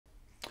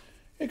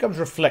Here comes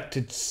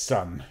Reflected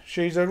Sun.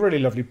 She's a really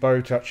lovely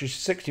boat actually. She's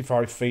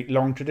 65 feet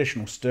long,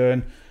 traditional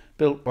stern,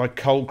 built by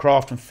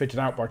Colecraft and fitted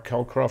out by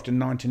Colecraft in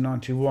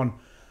 1991.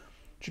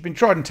 She's been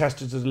tried and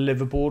tested as a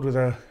liveaboard with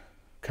her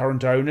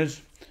current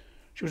owners.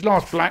 She was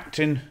last blacked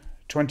in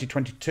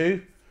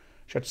 2022.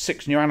 She had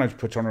 6 new anodes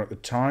put on her at the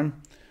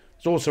time.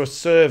 There's also a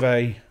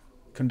survey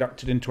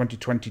conducted in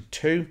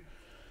 2022.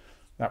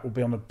 That will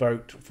be on the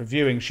boat for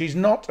viewing. She's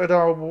not at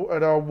our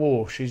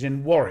wharf. She's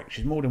in Warwick.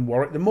 She's moored in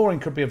Warwick. The mooring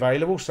could be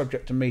available,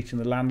 subject to meeting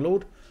the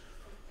landlord.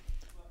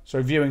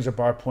 So viewings are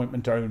by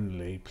appointment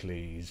only,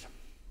 please.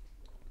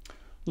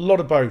 A lot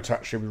of boat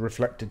actually with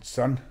Reflected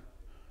Sun.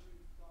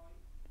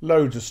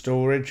 Loads of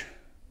storage.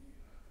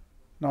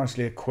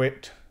 Nicely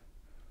equipped.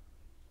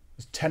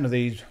 There's 10 of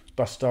these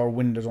bus style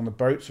windows on the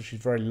boat, so she's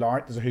very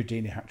light. There's a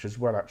Houdini hatch as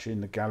well actually in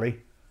the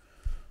galley.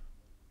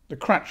 The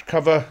cratch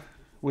cover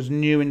was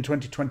new in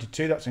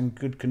 2022. That's in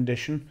good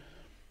condition.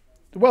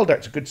 The well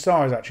deck's a good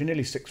size actually,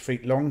 nearly 6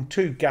 feet long.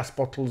 2 gas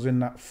bottles in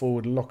that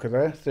forward locker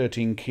there,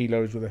 13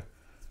 kilos with a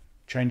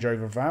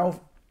changeover valve.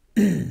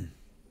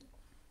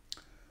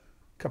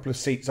 Couple of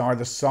seats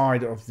either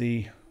side of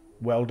the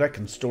well deck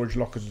and storage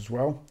lockers as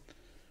well.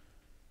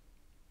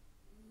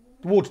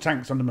 The water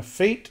tank's under my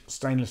feet,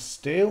 stainless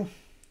steel.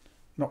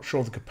 Not sure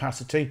of the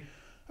capacity.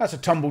 That's a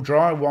tumble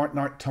dryer, White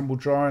Knight tumble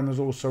dryer, and there's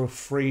also a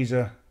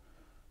freezer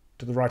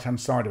to the right hand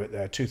side of it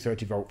there,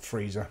 230 volt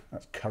freezer.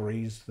 That's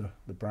Curry's,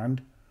 the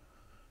brand.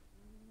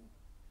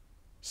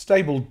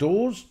 Stable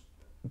doors,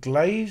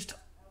 glazed,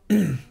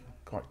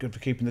 quite good for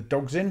keeping the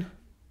dogs in.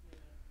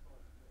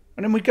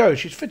 And in we go.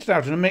 She's fitted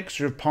out in a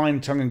mixture of pine,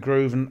 tongue and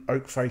groove and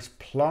oak face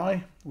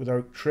ply with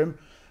oak trim.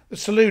 The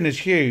saloon is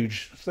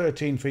huge,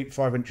 13 feet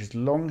 5 inches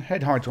long.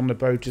 Head height on the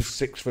boat is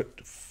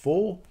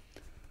 6'4".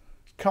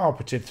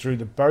 Carpeted through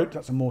the boat.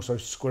 That's a Morso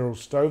squirrel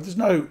stove. There's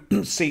no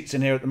seats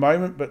in here at the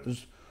moment, but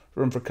there's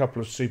room for a couple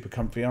of super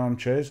comfy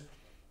armchairs.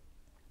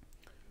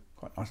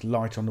 Quite nice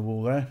light on the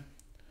wall there.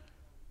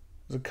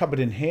 There's a cupboard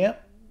in here.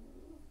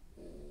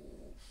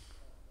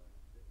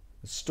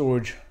 There's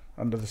storage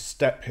under the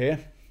step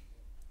here.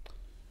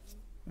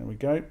 There we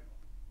go.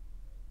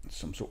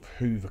 Some sort of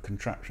Hoover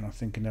contraption, I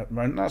think, in there at the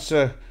moment. That's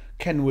a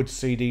Kenwood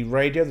CD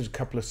radio. There's a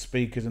couple of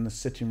speakers in the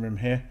sitting room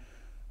here,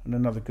 and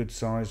another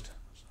good-sized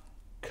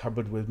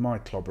cupboard with my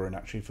clobber in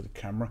actually for the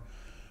camera.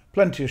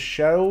 Plenty of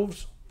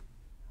shelves.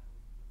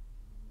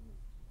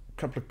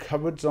 A couple of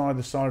cupboards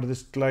either side of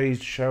this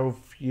glazed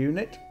shelf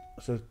unit.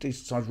 There's a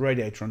decent-sized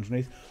radiator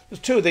underneath.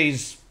 There's 2 of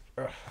these.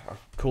 I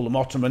call them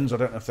ottomans. I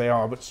don't know if they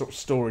are, but sort of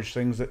storage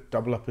things that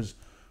double up as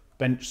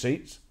bench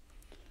seats.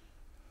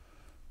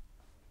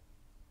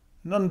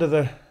 And under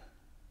the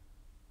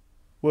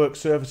work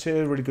surface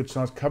here, a really good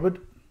sized cupboard.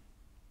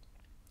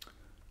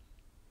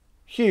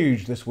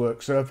 Huge, this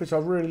work surface. I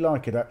really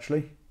like it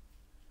actually.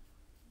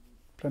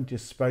 Plenty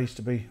of space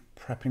to be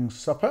prepping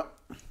supper.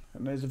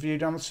 And there's a view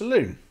down the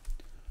saloon.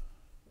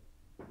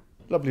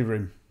 Lovely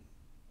room.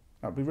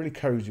 That'll be really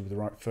cosy with the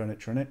right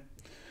furniture in it.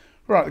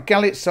 Right, the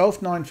galley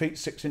itself, 9 feet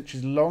 6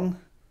 inches long.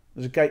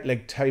 There's a gate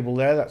leg table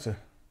there. That's a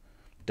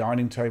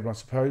dining table, I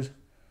suppose.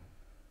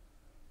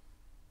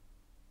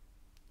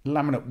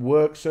 Laminate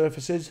work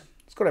surfaces.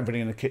 It's got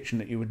everything in the kitchen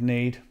that you would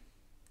need.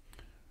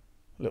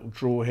 A little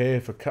drawer here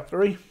for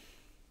cutlery.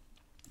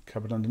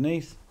 Cupboard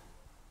underneath.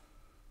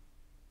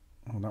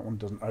 Oh, that one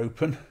doesn't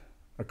open.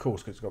 Of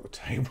course, because it's got the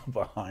table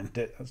behind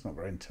it. That's not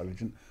very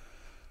intelligent.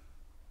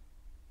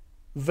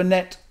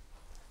 Vanette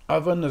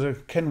oven. There's a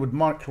Kenwood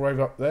microwave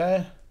up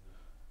there.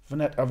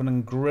 Vanette oven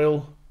and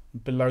grill.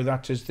 Below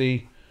that is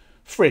the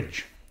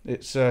fridge.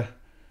 It's a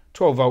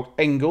 12 volt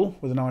Engel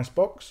with an ice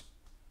box.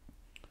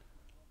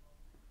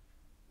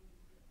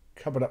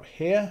 Cupboard up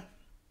here.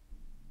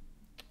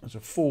 There's a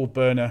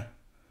 4-burner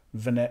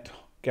Vanette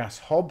gas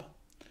hob.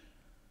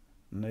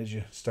 And there's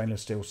your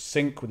stainless steel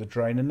sink with a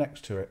drainer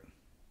next to it.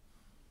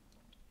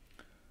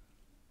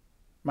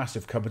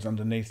 Massive cupboards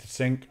underneath the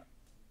sink.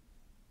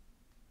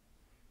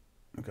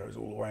 It goes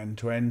all the way end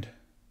to end.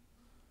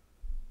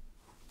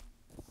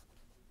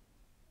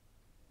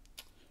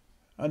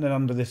 And then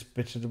under this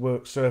bit of the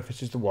work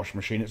surface is the washing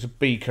machine. It's a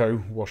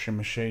Beko washing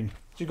machine.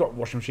 So you've got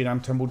washing machine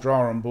and tumble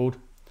dryer on board.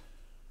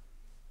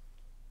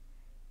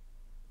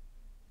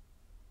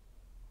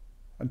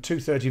 And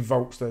 230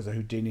 volts, there's a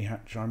Houdini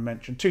hatch I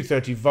mentioned.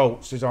 230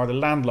 volts is either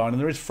landline,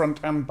 and there is front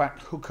and back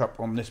hookup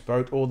on this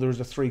boat, or there is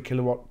a 3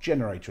 kilowatt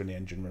generator in the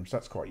engine room, so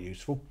that's quite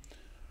useful.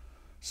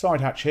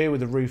 Side hatch here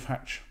with a roof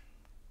hatch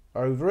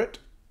over it.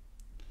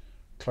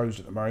 Closed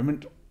at the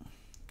moment.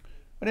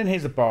 And then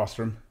here's the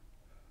bathroom.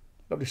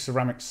 Lovely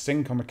ceramic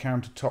sink on the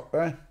countertop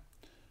there.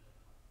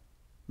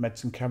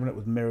 Medicine cabinet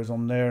with mirrors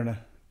on there and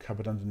a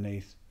cupboard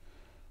underneath.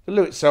 The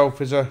loo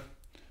itself is a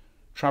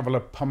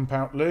Traveller pump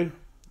out loo.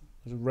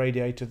 There's a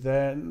radiator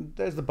there, and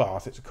there's the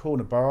bath. It's a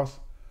corner bath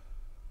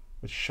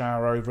with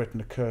shower over it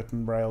and a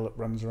curtain rail that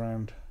runs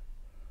around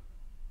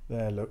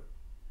there. Look,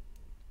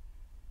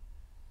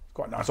 it's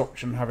quite a nice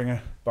option having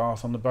a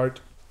bath on the boat.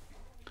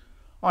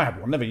 I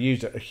had one, never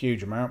used it a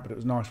huge amount, but it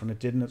was nice when it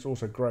did, and it's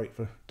also great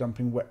for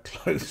dumping wet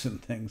clothes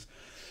and things.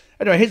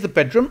 Anyway, here's the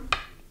bedroom.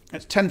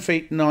 It's 10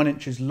 feet 9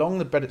 inches long.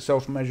 The bed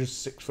itself measures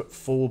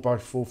 6'4" by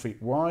 4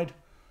 feet wide.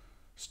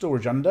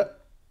 Storage under.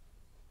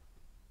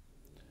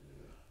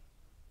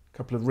 A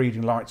couple of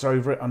reading lights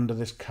over it under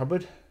this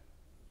cupboard.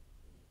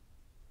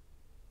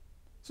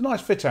 It's a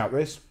nice fit out,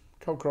 this.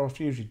 Colecraft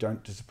usually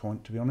don't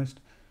disappoint, to be honest.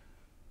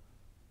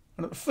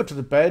 And at the foot of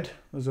the bed,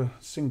 there's a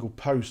single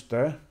post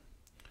there.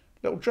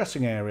 Little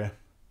dressing area.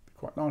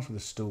 Quite nice with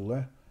a stool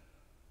there.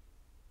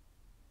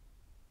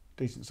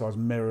 Decent sized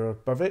mirror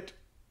above it.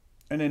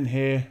 And in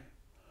here,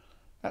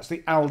 that's the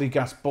Aldi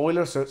gas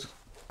boiler. So it's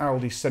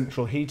Aldi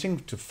central heating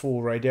to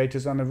 4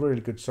 radiators and a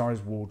really good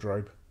sized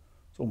wardrobe.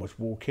 It's almost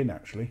walk-in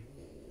actually.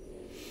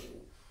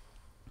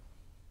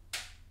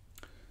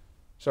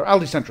 So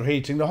Aldi central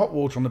heating, the hot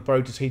water on the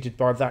boat is heated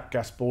by that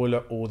gas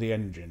boiler or the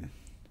engine.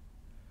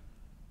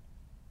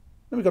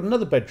 Then we've got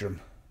another bedroom.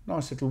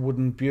 Nice little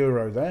wooden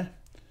bureau there.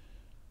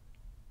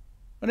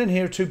 And in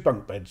here are 2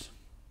 bunk beds.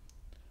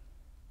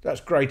 That's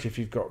great if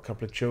you've got a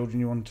couple of children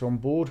you want on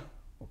board,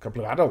 or a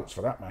couple of adults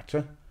for that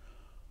matter.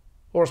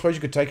 Or I suppose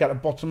you could take out the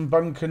bottom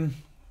bunk and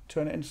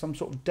turn it into some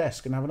sort of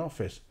desk and have an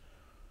office.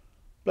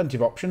 Plenty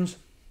of options.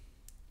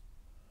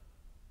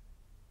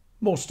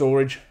 More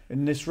storage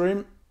in this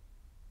room.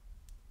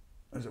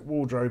 There's a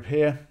wardrobe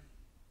here.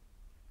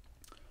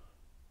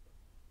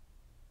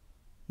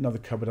 Another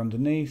cupboard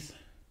underneath.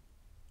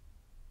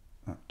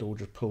 That door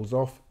just pulls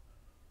off.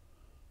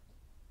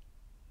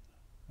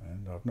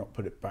 And I've not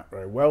put it back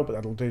very well, but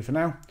that'll do for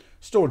now.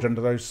 Storage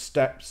under those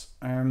steps,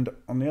 and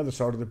on the other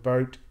side of the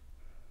boat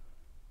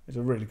is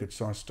a really good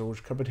sized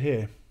storage cupboard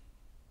here.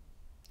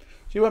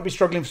 So you won't be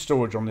struggling for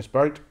storage on this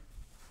boat.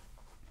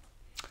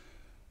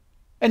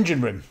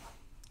 Engine room.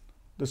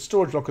 The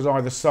storage lockers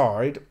either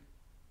side,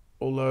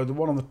 although the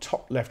one on the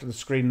top left of the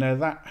screen there,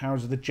 that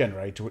houses the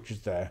generator which is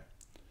there.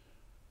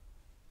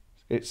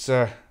 It's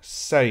a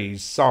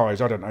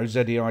size, I don't know,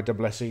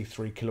 ZEISSE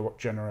 3 kilowatt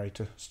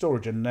generator.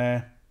 Storage in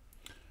there.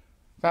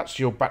 That's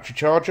your battery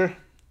charger.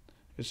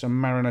 It's a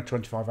Mariner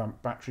 25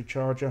 amp battery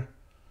charger.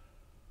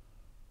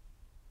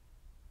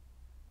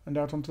 And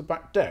out onto the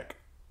back deck.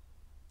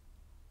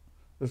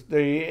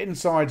 The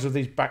insides of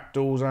these back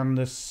doors and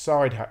the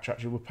side hatch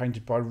actually were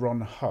painted by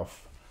Ron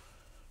Huff.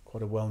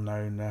 Quite a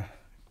well-known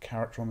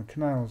character on the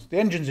canals. The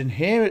engine's in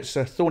here. It's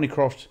a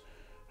Thornycroft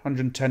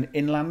 110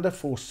 Inlander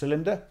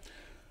 4-cylinder.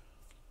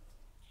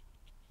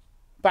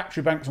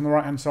 Battery banks on the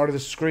right hand side of the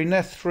screen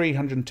there,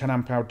 310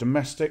 amp hour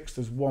domestics.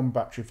 There's 1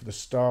 battery for the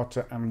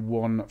starter and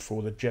 1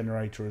 for the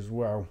generator as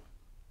well.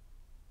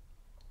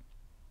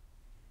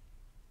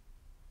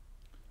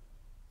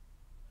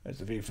 There's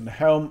the view from the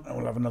helm, and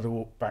we'll have another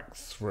walk back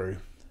through.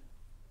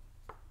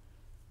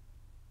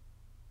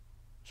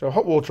 So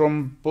hot water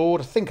on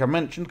board, I think I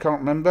mentioned, can't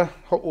remember.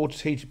 Hot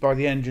water's heated by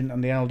the engine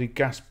and the Aldi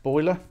gas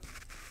boiler.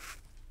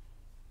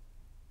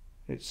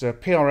 It's a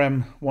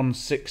PRM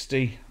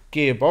 160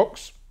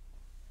 gearbox.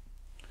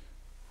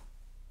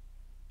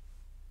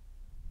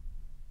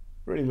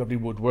 Really lovely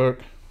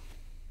woodwork.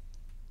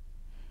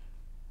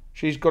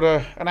 She's got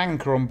an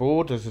anchor on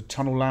board. There's a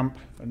tunnel lamp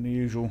and the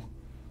usual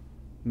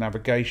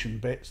navigation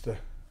bits, the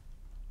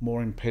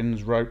mooring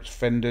pins, ropes,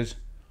 fenders.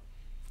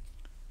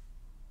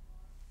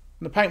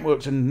 And the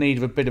paintwork's in need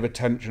of a bit of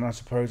attention, I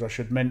suppose I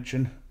should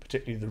mention,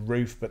 particularly the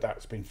roof, but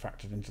that's been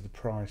factored into the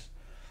price.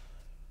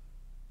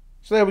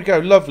 So there we go,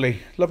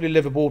 lovely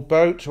liveaboard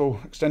boat or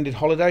extended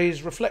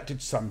holidays,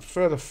 reflected sun.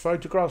 Further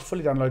photographs,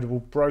 fully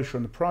downloadable brochure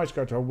and the price,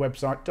 go to our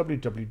website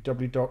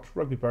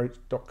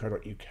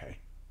www.rugbyboats.co.uk.